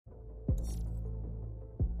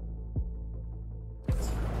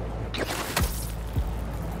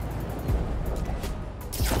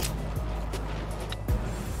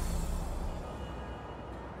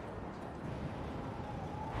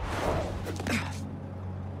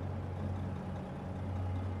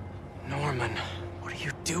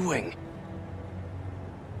doing?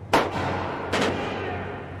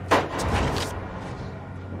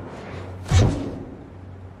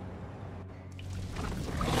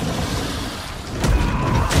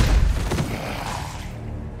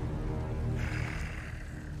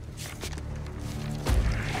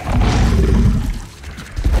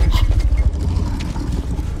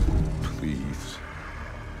 Please.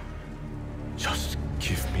 Just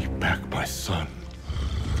give me back my son.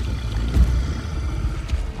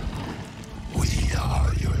 We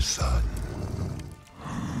are your son.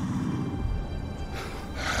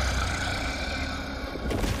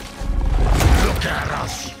 Look at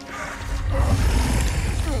us.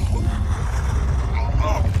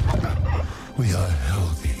 We are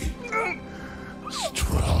healthy,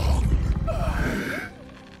 strong.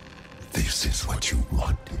 This is what you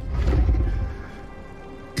wanted,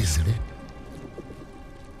 isn't it?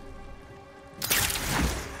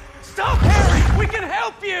 Stop, Harry! We can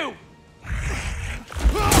help you!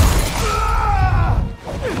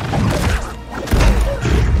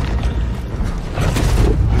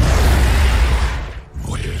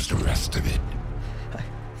 Where's the rest of it?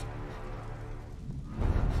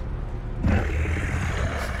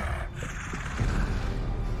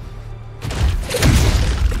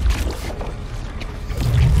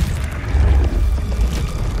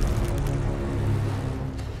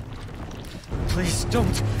 Please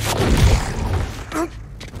don't.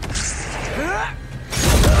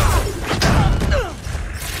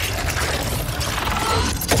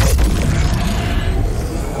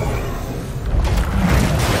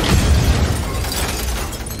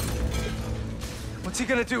 What's he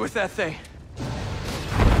gonna do with that thing? I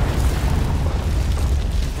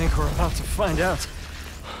think we're about to find out.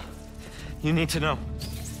 You need to know.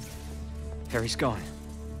 Harry's gone.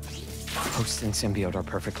 Host and symbiote are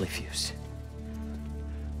perfectly fused.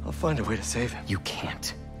 I'll find a way to save him. You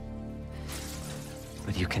can't.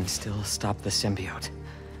 But you can still stop the symbiote.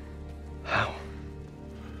 How?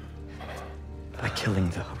 By killing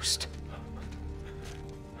the host.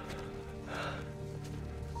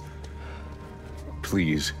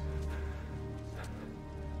 Please.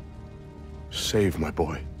 Save my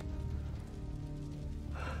boy.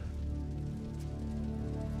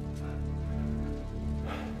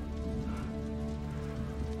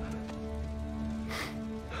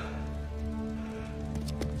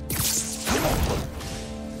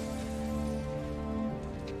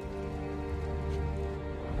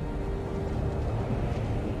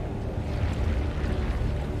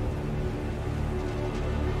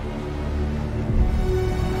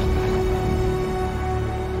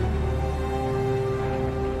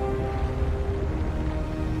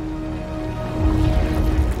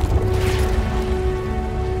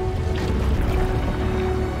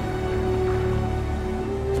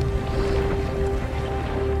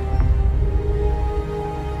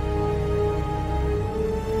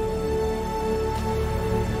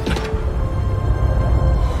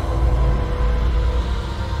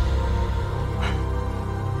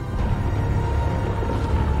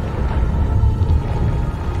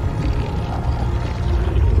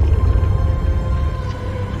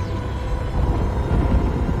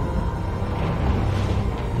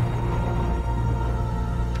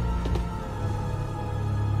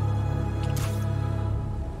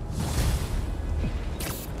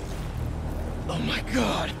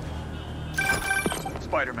 God!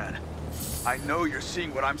 Spiderman, I know you're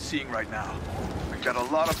seeing what I'm seeing right now. We've got a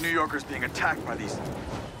lot of New Yorkers being attacked by these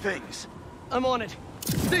things. I'm on it.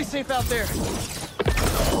 Stay safe out there.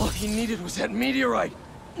 All he needed was that meteorite.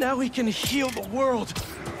 Now he can heal the world.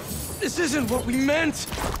 This isn't what we meant.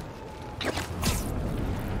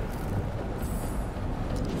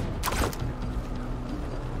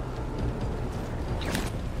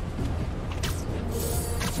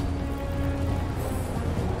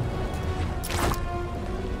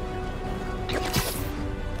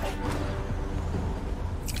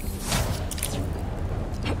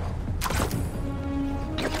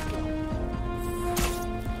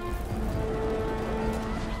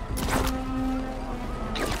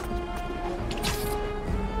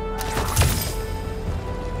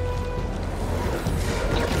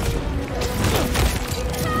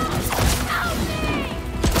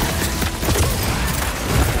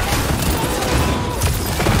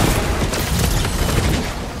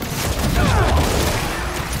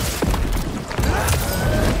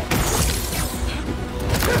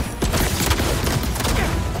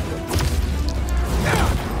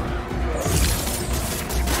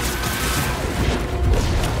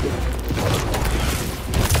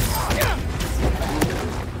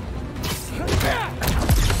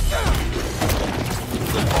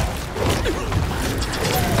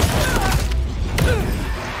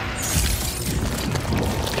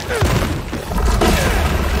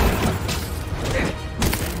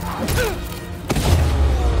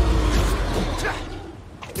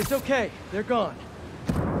 It's okay. They're gone.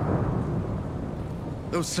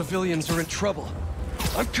 Those civilians are in trouble.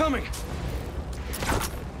 I'm coming!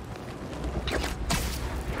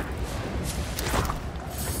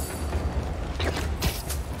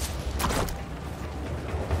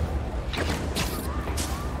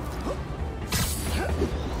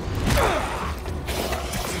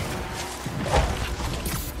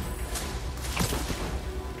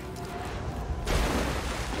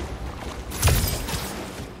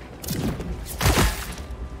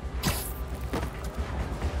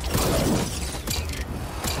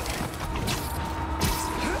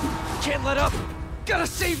 Can't let up! Gotta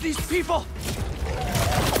save these people!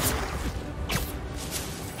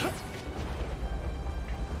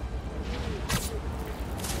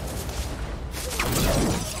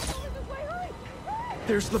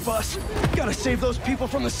 There's the bus. Gotta save those people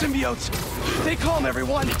from the symbiotes. Stay calm,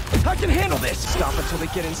 everyone. I can handle this. Stop until they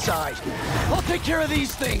get inside. I'll take care of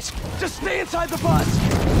these things. Just stay inside the bus.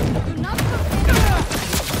 Do not come in.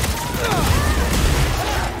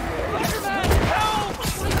 Spider-Man, help!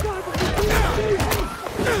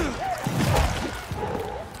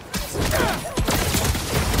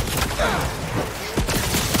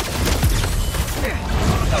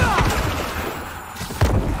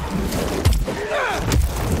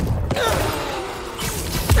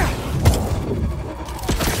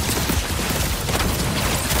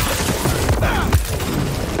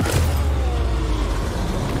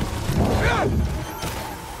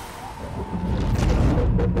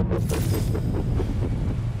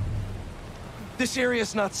 This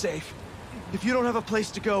area's not safe. If you don't have a place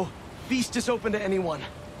to go, Beast is open to anyone.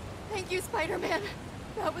 Thank you, Spider-Man.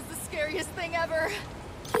 That was the scariest thing ever.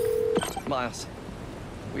 Miles,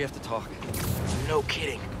 we have to talk. No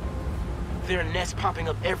kidding. There are nests popping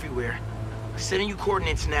up everywhere. Sending you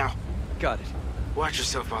coordinates now. Got it. Watch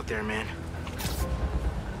yourself out there, man.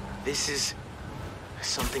 This is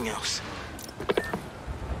something else.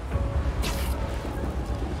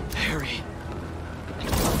 Harry.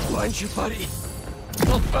 I'll find you, buddy.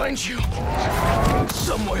 I'll find you.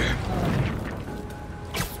 Somewhere.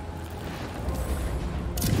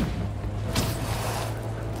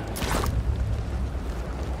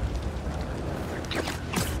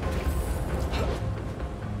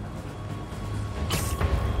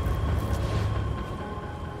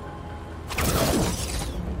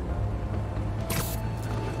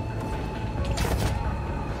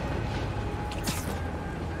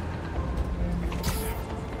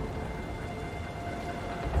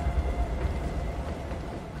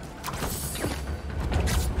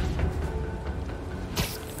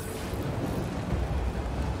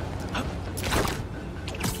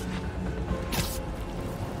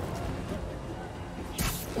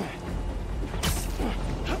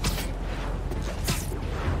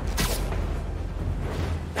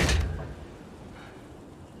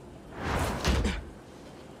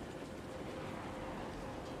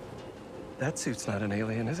 That suit's not an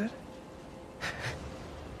alien, is it?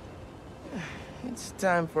 It's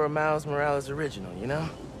time for a Miles Morales original, you know?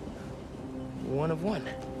 One of one.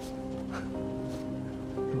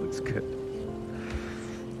 It looks good.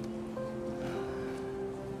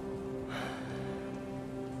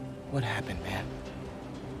 What happened, man?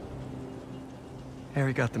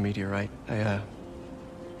 Harry got the meteorite. I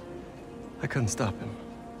couldn't stop him.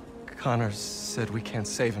 Connor said we can't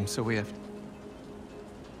save him, so we have to...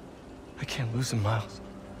 I can't lose him, Miles.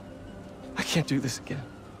 I can't do this again.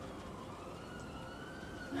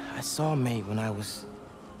 I saw May when I was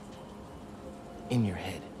in your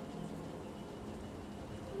head.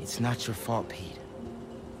 It's not your fault, Pete.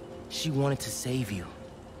 She wanted to save you.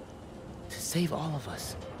 To save all of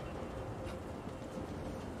us.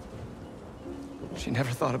 She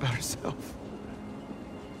never thought about herself.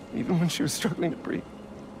 Even when she was struggling to breathe.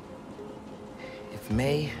 If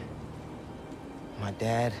May, my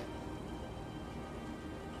dad,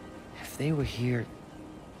 if they were here,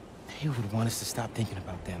 they would want us to stop thinking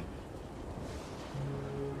about them.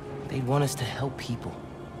 They'd want us to help people.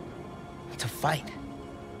 To fight.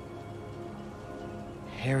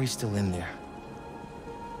 Harry's still in there.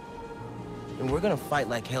 And we're gonna fight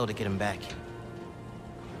like hell to get him back.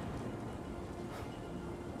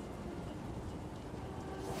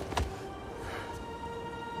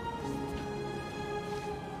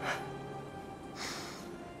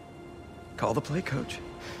 Call the play, coach.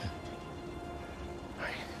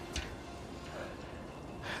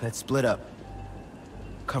 Let's split up.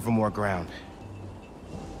 Cover more ground.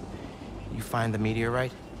 You find the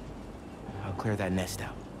meteorite, I'll clear that nest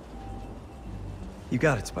out. You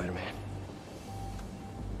got it, Spider-Man.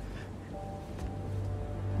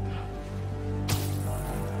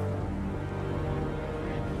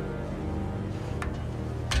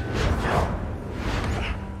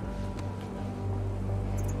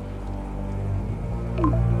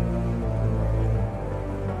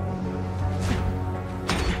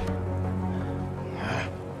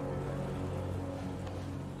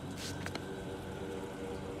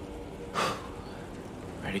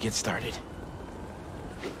 Better get started.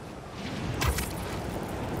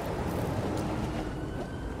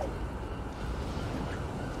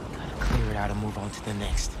 Gotta clear it out and move on to the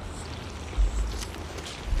next.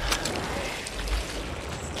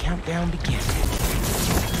 Countdown begins.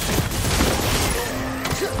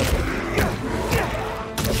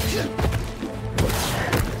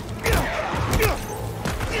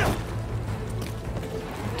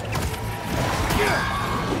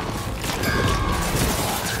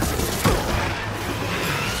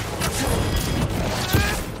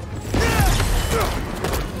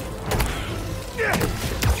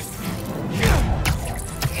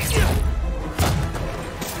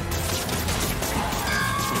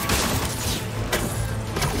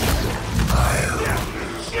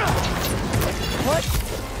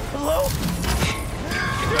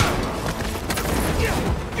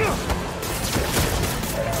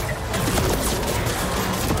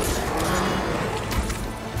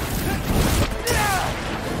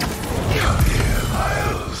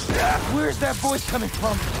 Where's that voice coming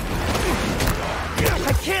from?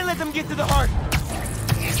 I can't let them get to the heart!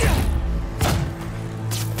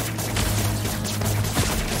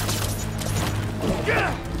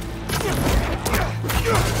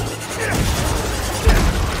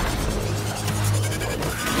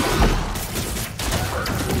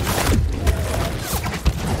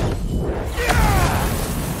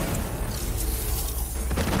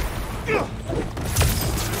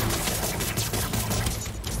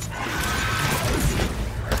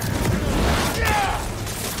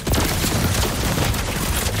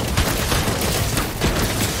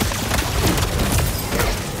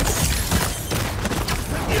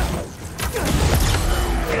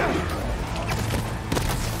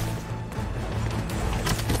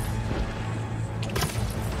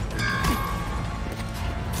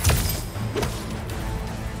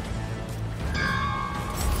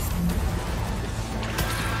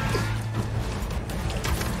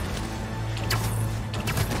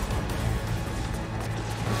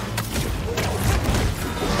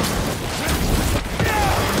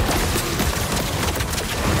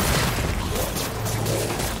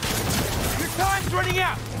 Running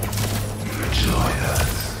out! Join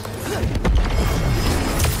us.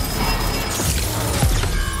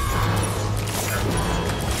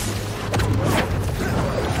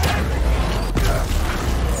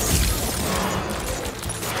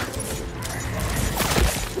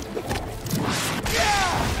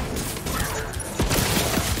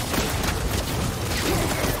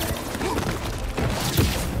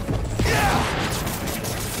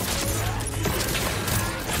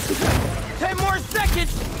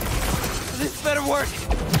 This better work.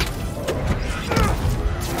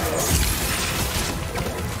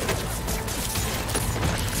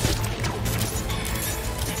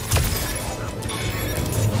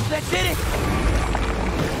 That did it!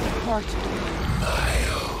 Heart.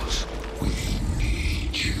 Miles, we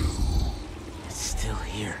need you. It's still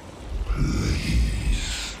here.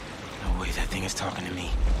 Please. No way that thing is talking to me.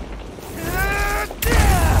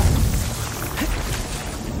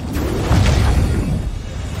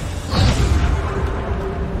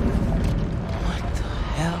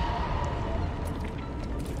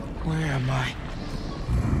 Where am I?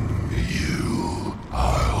 You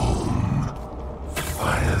are home.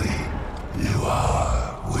 Finally, you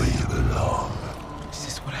are where you belong. Is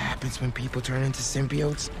this what happens when people turn into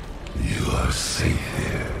symbiotes? You are safe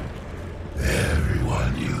here.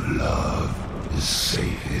 Everyone you love is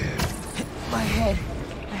safe here. My head.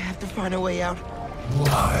 I have to find a way out.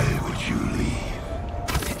 Why would you leave?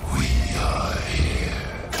 We are here.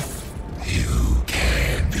 You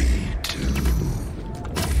can be too.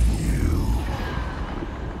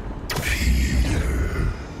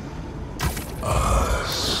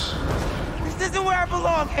 This isn't where I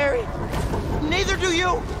belong, Harry. Neither do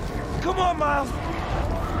you. Come on, Miles.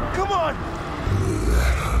 Come on.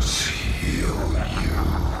 Let us heal you.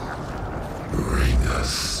 Bring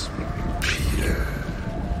us Peter.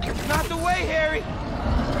 Not the way, Harry.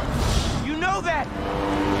 You know that.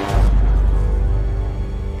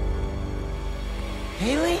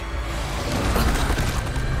 Haley?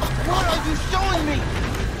 What are you showing me?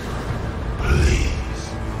 Please,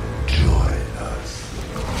 join us.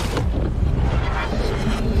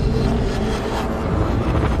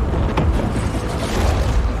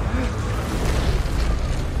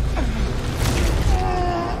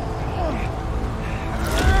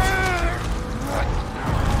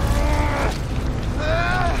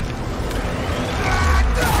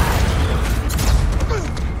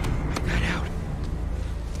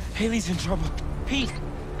 Haley's in trouble. Pete,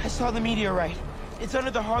 I saw the meteorite. It's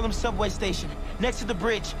under the Harlem subway station, next to the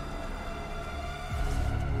bridge.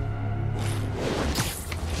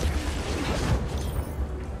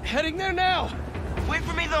 heading there now! Wait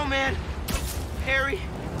for me though, man. Harry,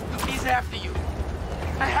 he's after you.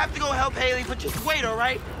 I have to go help Haley, but just wait, all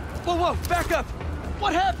right? Whoa, whoa, back up!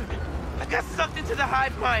 What happened? I got sucked into the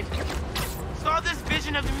hive mind. Saw this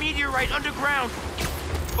vision of the meteorite underground.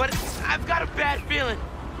 But I've got a bad feeling.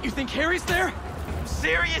 You think Harry's there? I'm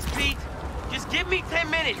serious, Pete. Just give me 10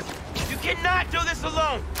 minutes. You cannot do this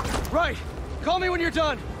alone. Right. Call me when you're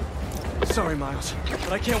done. Sorry, Miles,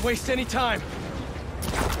 but I can't waste any time.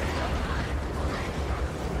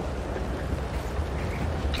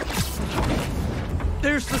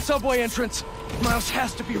 There's the subway entrance. Miles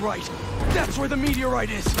has to be right. That's where the meteorite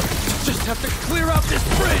is. Just have to clear out this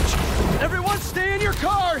bridge. Everyone stay in your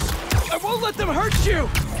cars. I won't let them hurt you.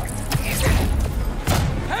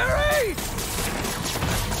 Harry!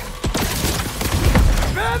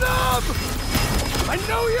 Venom! I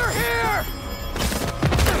know you're here!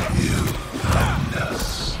 You found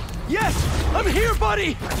us. Yes! I'm here,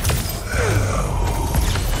 buddy!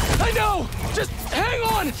 I know! Just hang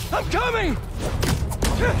on! I'm coming!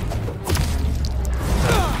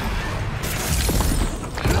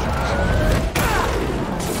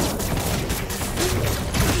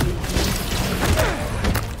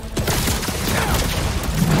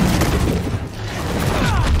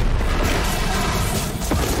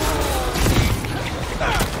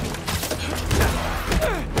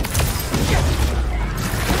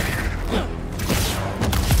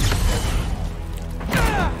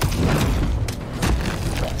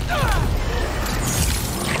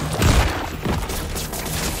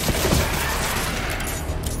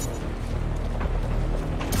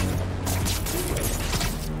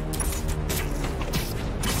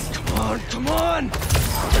 Come on!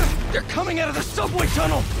 They're coming out of the subway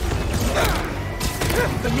tunnel!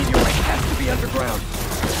 The meteorite has to be underground!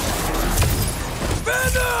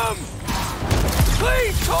 Venom!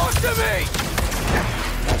 Please talk to me!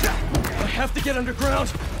 I have to get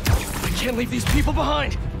underground. I can't leave these people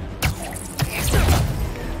behind.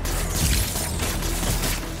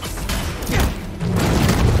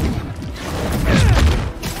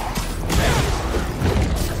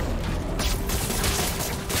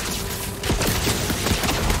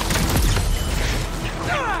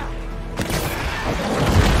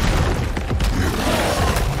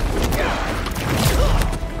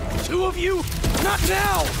 Not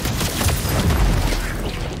now!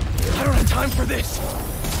 I don't have time for this.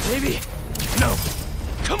 Maybe? No.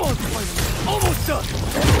 Come on, Spiderman. Almost done.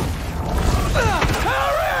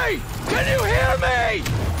 Harry! Can you hear me?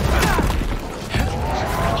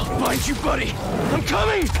 I'll find you, buddy. I'm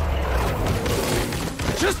coming!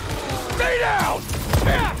 Just stay down!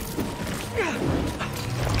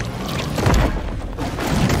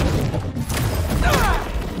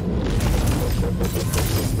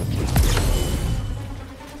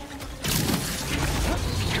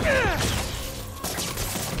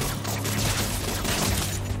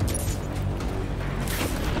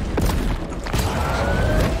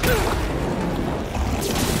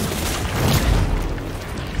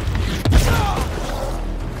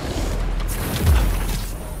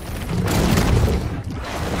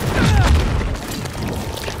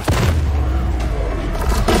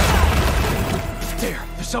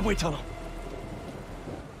 Subway tunnel.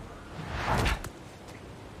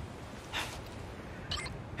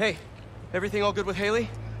 Hey, everything all good with Haley?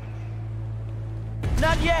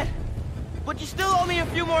 Not yet, but you still owe me a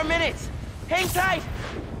few more minutes. Hang tight.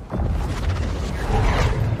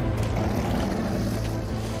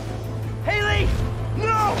 Haley!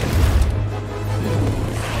 No!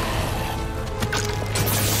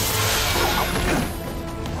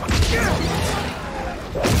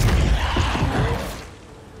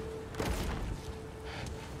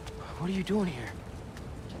 What are you doing here?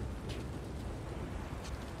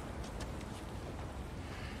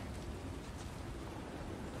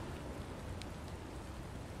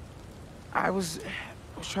 I was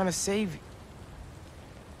trying to save you.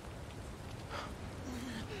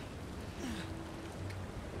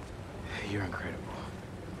 You're incredible.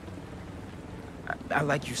 I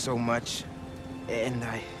like you so much, and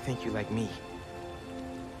I think you like me.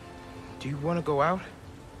 Do you want to go out?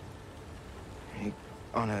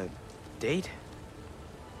 On a date?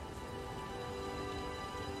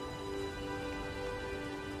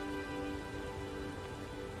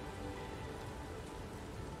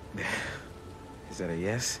 Is that a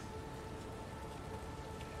yes?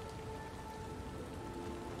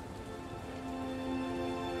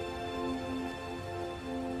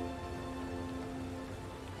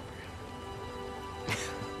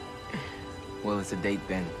 Well, it's a date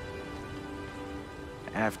then.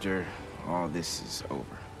 After all this is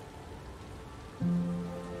over.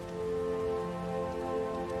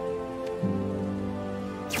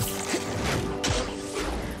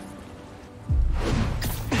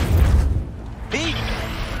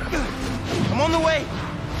 on the way!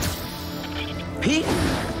 Pete?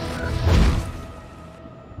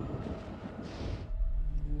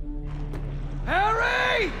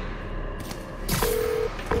 Harry!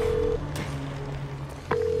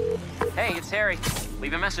 Hey, it's Harry.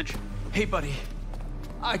 Leave a message. Hey, buddy.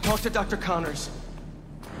 I talked to Dr. Connors.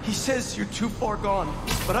 He says you're too far gone,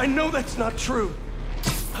 but I know that's not true.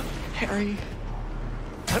 Harry,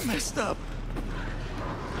 I messed up.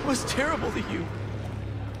 I was terrible to you.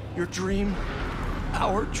 Your dream,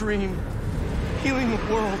 our dream, healing the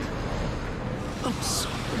world. I'm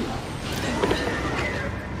sorry.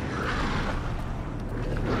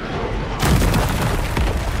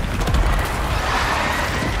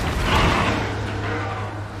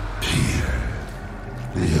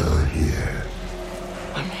 You're here.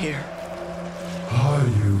 I'm here. Are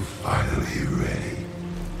you finally ready?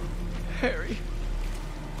 Harry,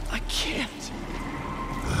 I can't.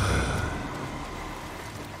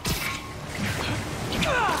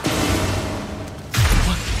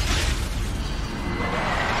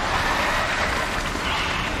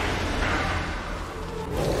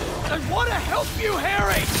 I want to help you,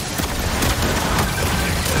 Harry!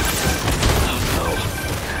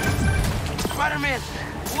 Spider-Man,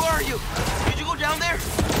 who are you? Did you go down there?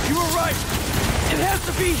 You were right. It has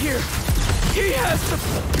to be here. He has to...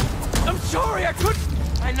 I'm sorry, I couldn't...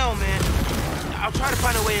 I know, man. I'll try to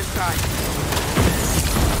find a way inside.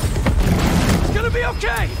 It's gonna be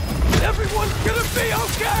okay! Everyone's gonna be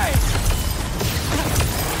okay!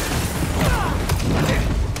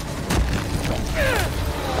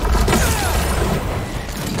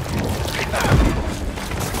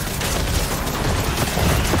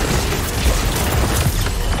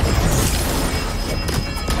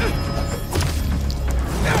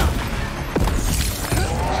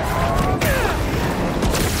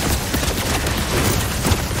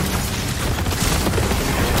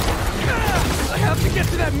 I have to get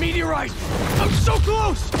to that meteorite! I'm so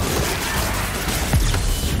close!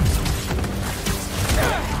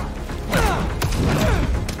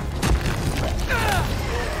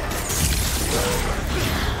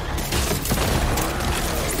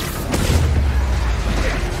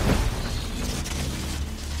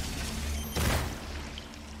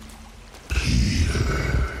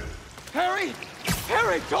 Harry!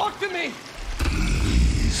 Harry, talk to me!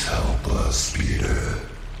 Please help us, Peter.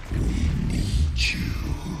 We need you.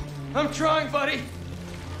 I'm trying, buddy.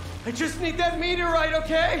 I just need that meteorite,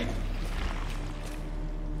 okay?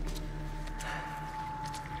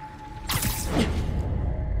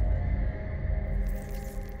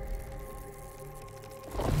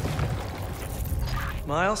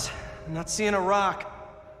 Miles, I'm not seeing a rock.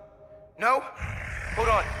 No? Hold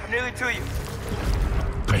on, I'm nearly to you.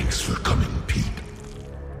 Thanks for coming, Pete.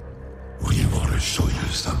 We want to show you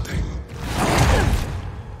something.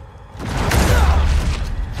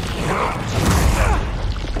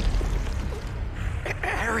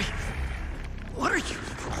 Harry, what are you...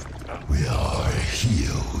 We are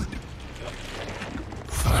healed.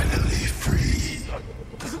 Finally free.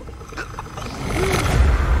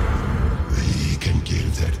 We can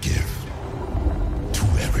give that gift to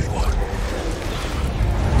everyone.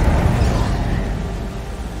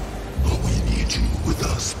 But we need you with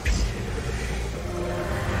us, Pete.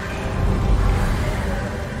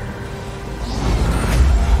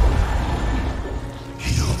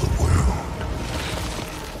 Heal the world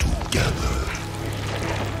together.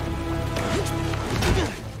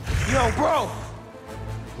 Yo, bro!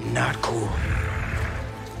 Not cool.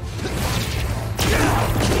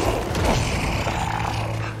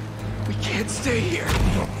 We can't stay here.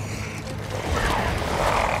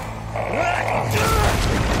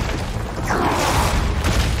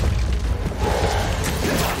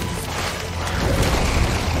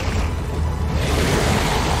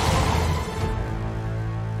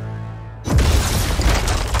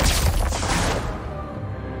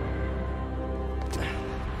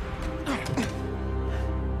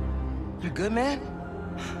 You good, man?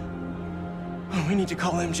 Oh, we need to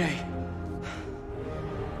call MJ.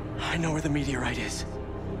 I know where the meteorite is.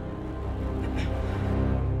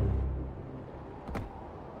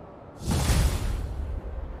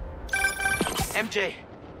 MJ,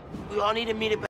 we all need to meet at